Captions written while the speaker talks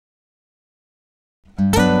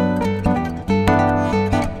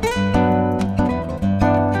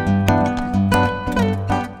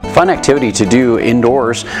fun activity to do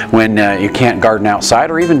indoors when you can't garden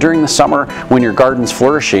outside, or even during the summer when your garden's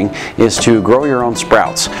flourishing, is to grow your own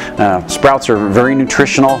sprouts. Sprouts are very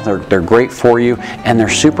nutritional, they're great for you, and they're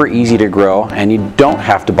super easy to grow, and you don't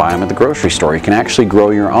have to buy them at the grocery store. You can actually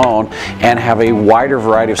grow your own and have a wider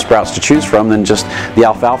variety of sprouts to choose from than just the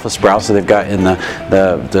alfalfa sprouts that they've got in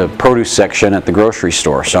the produce section at the grocery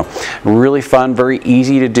store. So really fun, very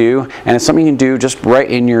easy to do, and it's something you can do just right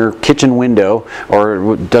in your kitchen window,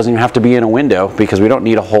 or it doesn't even have to be in a window, because we don't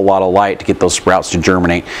need a whole lot of light to get those sprouts to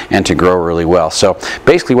germinate and to grow really well. So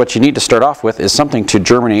basically what you need to start off with is something to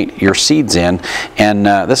germinate your seeds in, and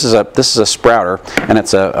this is a sprouter, and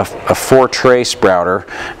it's a 4-tray sprouter,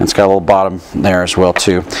 and it's got a little bottom there as well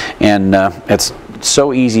too, and it's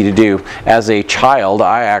so easy to do. As a child,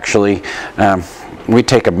 I actually we'd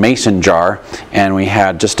take a mason jar, and we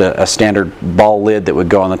had just a standard ball lid that would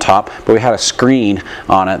go on the top, but we had a screen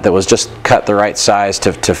on it that was just cut the right size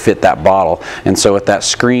to fit that bottle. And so with that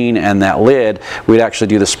screen and that lid, we'd actually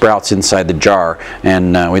do the sprouts inside the jar,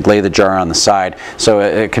 and we'd lay the jar on the side. So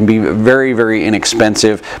it can be very, very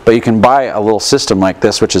inexpensive, but you can buy a little system like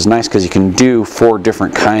this, which is nice because you can do 4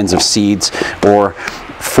 different kinds of seeds, or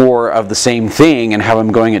 4 of the same thing, and have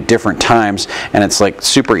them going at different times, and it's like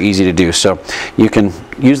super easy to do. So you can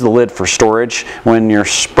use the lid for storage when you're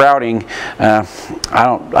sprouting. I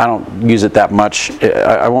don't use it that much.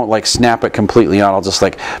 I won't like snap it completely on. I'll just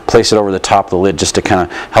like place it over the top of the lid just to kind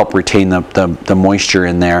of help retain the moisture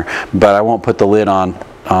in there, but I won't put the lid on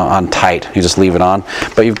tight. You just leave it on.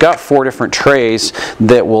 But you've got 4 different trays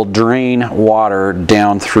that will drain water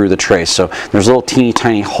down through the tray. So there's little teeny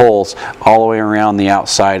tiny holes all the way around the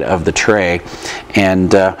outside of the tray,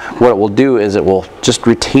 and what it will do is it will just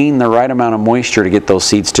retain the right amount of moisture to get those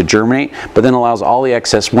seeds to germinate, but then allows all the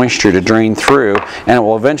excess moisture to drain through, and it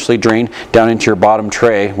will eventually drain down into your bottom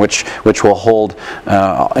tray, which will hold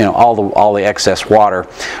all the excess water.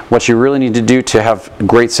 What you really need to do to have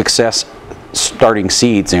great success starting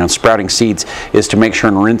seeds, sprouting seeds, is to make sure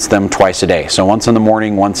and rinse them twice a day. So once in the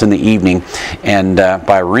morning, once in the evening, and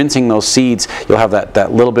by rinsing those seeds, you'll have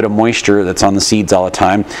that little bit of moisture that's on the seeds all the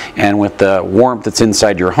time, and with the warmth that's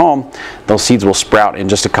inside your home, those seeds will sprout in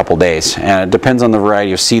just a couple days. And it depends on the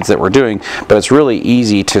variety of seeds that we're doing, but it's really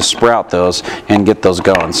easy to sprout those and get those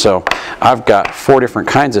going. So I've got 4 different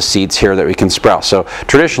kinds of seeds here that we can sprout. So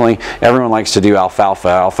traditionally, everyone likes to do alfalfa.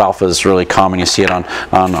 Alfalfa is really common. You see it on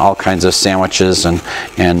all kinds of sandwiches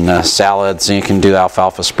and salads, and you can do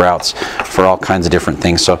alfalfa sprouts for all kinds of different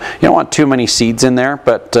things. So you don't want too many seeds in there,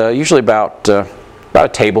 but usually about a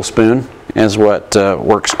tablespoon is what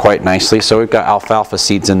works quite nicely. So we've got alfalfa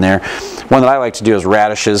seeds in there. One that I like to do is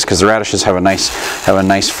radishes, because the radishes have a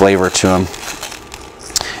nice flavor to them,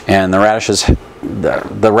 and the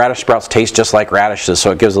radish sprouts taste just like radishes,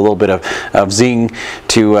 so it gives a little bit of zing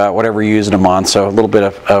to whatever you're using them on. So a little bit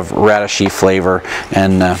of radishy flavor,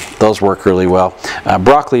 and those work really well.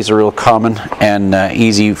 Broccoli is a real common and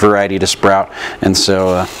easy variety to sprout, and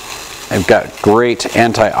so they've got great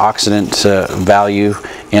antioxidant value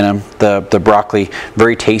in them. The broccoli,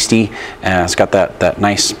 very tasty. It's got that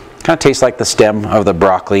nice, kind of tastes like the stem of the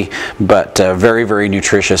broccoli, but very, very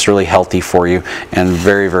nutritious, really healthy for you, and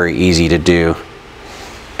very, very easy to do.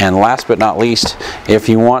 And last but not least, if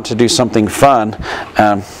you want to do something fun,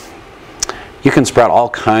 you can sprout all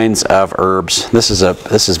kinds of herbs. This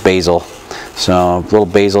is basil. So a little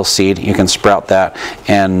basil seed, you can sprout that,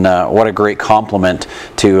 and what a great complement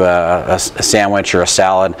to a sandwich or a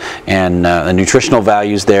salad, and the nutritional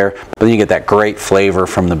values there, but then you get that great flavor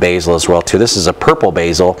from the basil as well too. This is a purple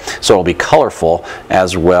basil, so it'll be colorful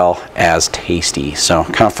as well as tasty. So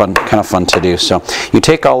kind of fun to do. So you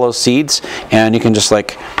take all those seeds, and you can just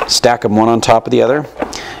like stack them one on top of the other,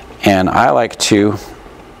 and I like to,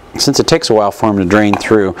 since it takes a while for them to drain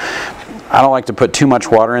through, I don't like to put too much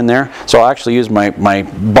water in there, so I'll actually use my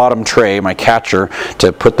bottom tray, my catcher,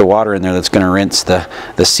 to put the water in there that's going to rinse the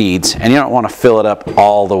seeds. And you don't want to fill it up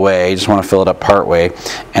all the way, you just want to fill it up part way,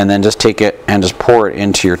 and then just take it and just pour it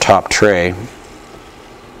into your top tray.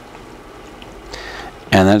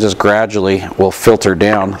 And then just gradually will filter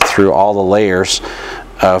down through all the layers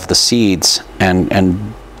of the seeds,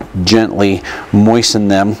 and gently moisten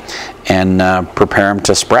them and prepare them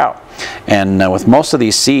to sprout. And with most of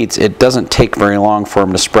these seeds, it doesn't take very long for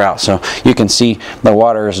them to sprout. So you can see the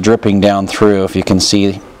water is dripping down through. If you can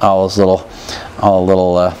see all the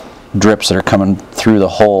little drips that are coming through the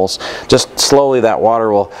holes, just slowly that water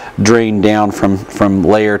will drain down from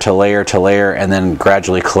layer to layer to layer, and then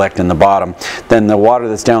gradually collect in the bottom. Then the water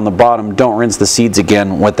that's down the bottom, don't rinse the seeds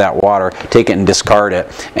again with that water. Take it and discard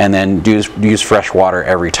it, and then use fresh water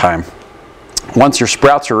every time. once your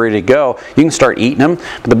sprouts are ready to go, you can start eating them.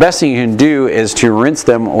 But the best thing you can do is to rinse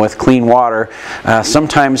them with clean water.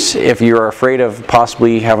 Sometimes if you're afraid of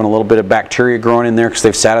possibly having a little bit of bacteria growing in there because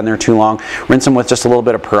they've sat in there too long, rinse them with just a little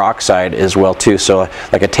bit of peroxide as well too. So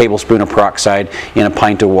like a tablespoon of peroxide in a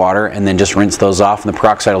pint of water, and then just rinse those off, and the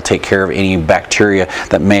peroxide will take care of any bacteria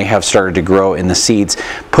that may have started to grow in the seeds.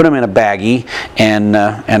 Put them in a baggie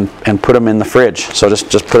and put them in the fridge. So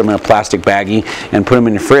just put them in a plastic baggie and put them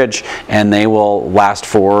in your fridge, and they will last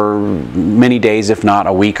for many days, if not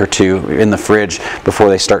a week or two, in the fridge before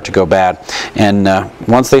they start to go bad. And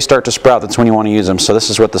once they start to sprout, that's when you want to use them. So this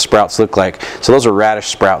is what the sprouts look like. So those are radish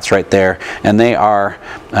sprouts right there, and they are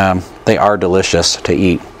delicious to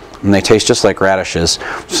eat, and they taste just like radishes.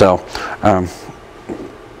 So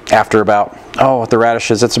after about, with the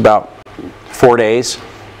radishes, it's about 4 days,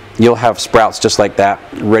 you'll have sprouts just like that,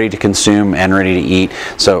 ready to consume and ready to eat.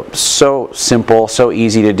 So simple, so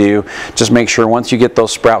easy to do. Just make sure once you get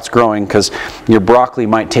those sprouts growing, because your broccoli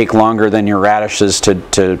might take longer than your radishes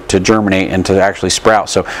to germinate and to actually sprout.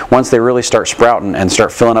 So once they really start sprouting and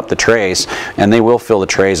start filling up the trays, and they will fill the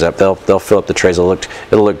trays up, they'll fill up the trays. It'll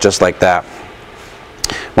look just like that.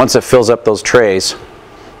 Once it fills up those trays,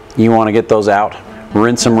 you want to get those out,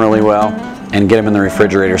 rinse them really well, and get them in the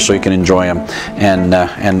refrigerator so you can enjoy them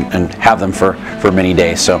and have them for many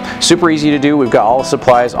days. So super easy to do. We've got all the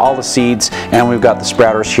supplies, all the seeds, and we've got the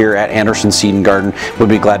sprouters here at Anderson Seed and Garden. We'll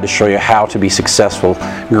be glad to show you how to be successful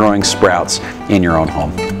growing sprouts in your own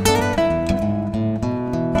home.